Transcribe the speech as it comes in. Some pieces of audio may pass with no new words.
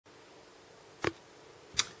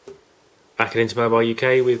Back at IntoMobile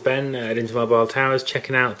UK with Ben at IntoMobile Towers,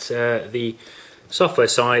 checking out the software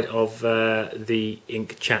side of the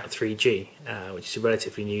INQ Chat 3G, which is a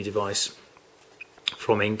relatively new device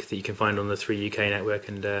from INQ that you can find on the 3UK network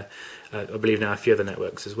and I believe now a few other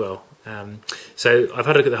networks as well. So I've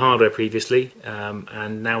had a look at the hardware previously,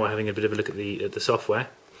 and now we're having a bit of a look at the software,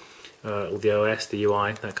 all the OS, the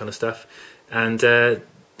UI, that kind of stuff. And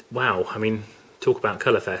wow, I mean, talk about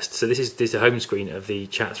colour fest. So this is the home screen of the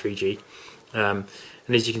Chat 3G. And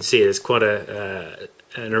as you can see, there's quite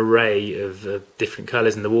an array of different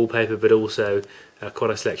colours in the wallpaper, but also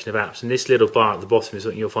quite a selection of apps. And this little bar at the bottom is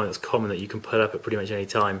something you'll find that's common that you can pull up at pretty much any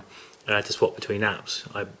time to swap between apps.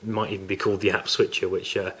 I might even be called the app switcher,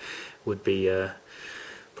 which would be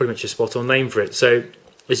pretty much a spot-on name for it. So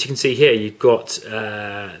as you can see here, you've got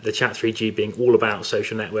the Chat 3G being all about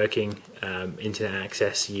social networking, internet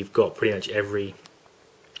access. You've got pretty much every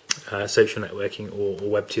social networking or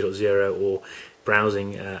Web 2.0 or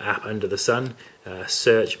browsing app under the sun,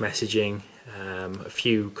 search, messaging, a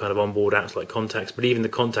few kind of onboard apps like contacts, but even the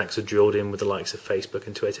contacts are drilled in with the likes of Facebook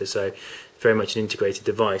and Twitter, so very much an integrated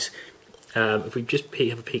device. If we just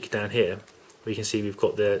have a peek down here, we can see we've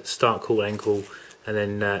got the start call, end call, and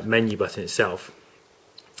then menu button itself.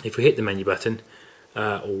 If we hit the menu button,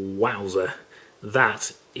 wowzer,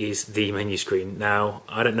 that is the menu screen. Now,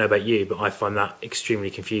 I don't know about you, but I find that extremely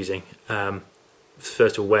confusing.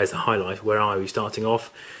 First of all, where's the highlight? Where are we starting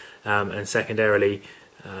off? And secondarily,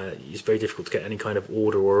 it's very difficult to get any kind of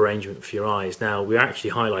order or arrangement for your eyes. Now, we're actually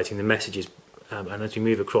highlighting the messages, and as we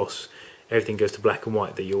move across, everything goes to black and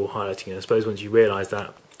white that you're highlighting. And I suppose once you realise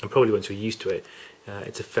that, and probably once you're used to it,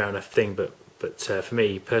 it's a fair enough thing. But for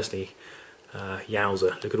me personally,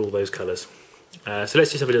 yowza, look at all those colours. So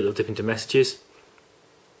let's just have a little dip into messages.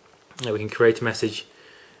 We can create a message,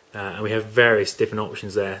 and we have various different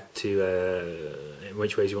options there to in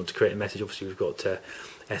which ways you want to create a message. Obviously we've got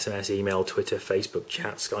SMS, email, Twitter, Facebook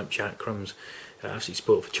chat, Skype chat, crumbs, absolutely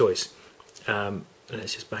spoiled for choice.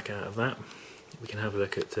 Let's just back out of that. We can have a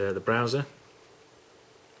look at the browser.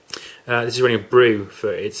 This is running a Brew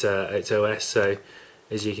for its OS, so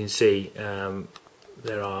as you can see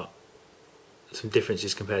there are some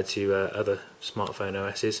differences compared to other smartphone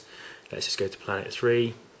OSs. Let's just go to Planet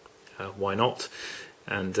 3, why not,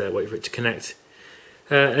 and wait for it to connect.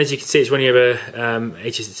 As you can see, it's running over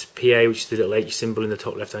HTTPA, which is the little H symbol in the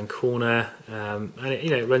top left hand corner, and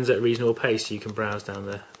it runs at a reasonable pace, so you can browse down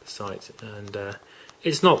the site. And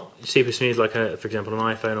it's not super smooth like, for example, an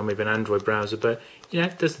iPhone or maybe an Android browser, but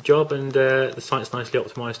it does the job, and the site's nicely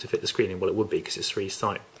optimised to fit the screen. Well, it would be because it's free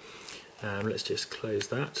site. Let's just close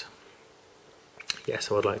that.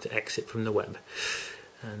 So I'd like to exit from the web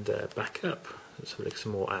and back up. Let's have a look at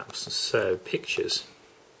some more apps. So pictures.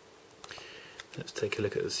 Let's take a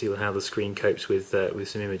look at see how the screen copes with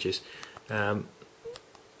some images. And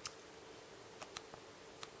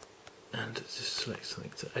let's just select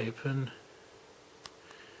something to open.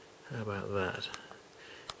 How about that?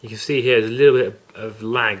 You can see here there's a little bit of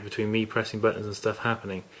lag between me pressing buttons and stuff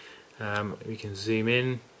happening. We can zoom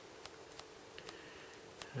in.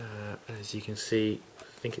 As you can see,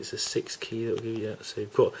 I think it's a 6 key that will give you that.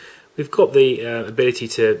 So we've got the ability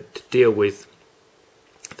to deal with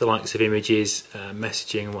the likes of images,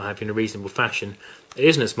 messaging, and what have you in a reasonable fashion. It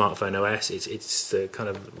isn't a smartphone OS. It's a kind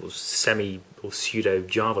of semi or pseudo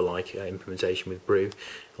Java-like implementation with Brew,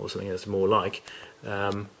 or something that's more like.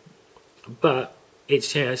 But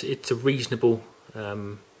it's a reasonable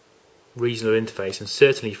interface, and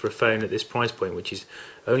certainly for a phone at this price point, which is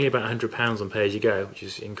only about £100 on pay-as-you-go, which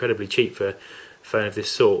is incredibly cheap for a phone of this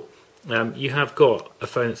sort. You have got a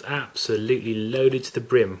phone that's absolutely loaded to the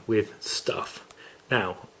brim with stuff.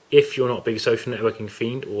 Now, if you're not a big social networking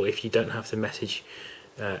fiend, or if you don't have to message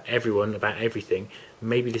everyone about everything,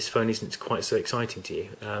 maybe this phone isn't quite so exciting to you.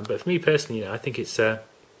 But for me personally, I think it's a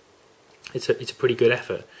pretty good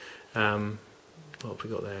effort. What have we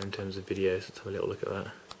got there in terms of videos? Let's have a little look at that.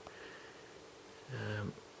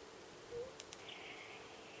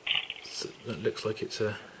 So that looks like it's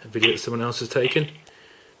a video that someone else has taken.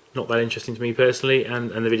 Not that interesting to me personally,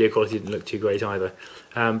 and the video quality didn't look too great either.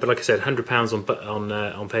 But like I said,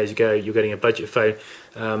 £100 on pay-as-you-go, you're getting a budget phone.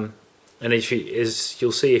 And as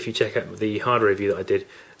you'll see if you check out the hardware review that I did,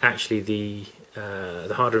 actually the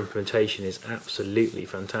hardware implementation is absolutely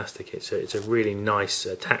fantastic. It's a really nice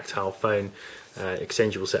tactile phone,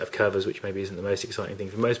 exchangeable set of covers, which maybe isn't the most exciting thing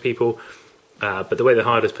for most people. But the way the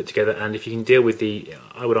hardware is put together, and if you can deal with the,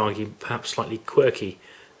 I would argue, perhaps slightly quirky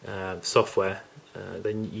software,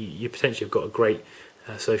 then you potentially have got a great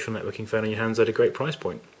social networking phone on your hands at a great price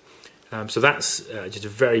point. So that's just a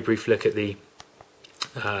very brief look at the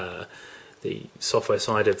the software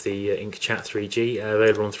side of the INQ Chat 3G,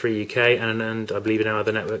 available on 3UK and I believe in our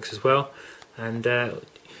other networks as well. And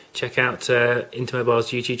check out IntoMobile's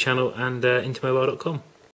YouTube channel and IntoMobile.com.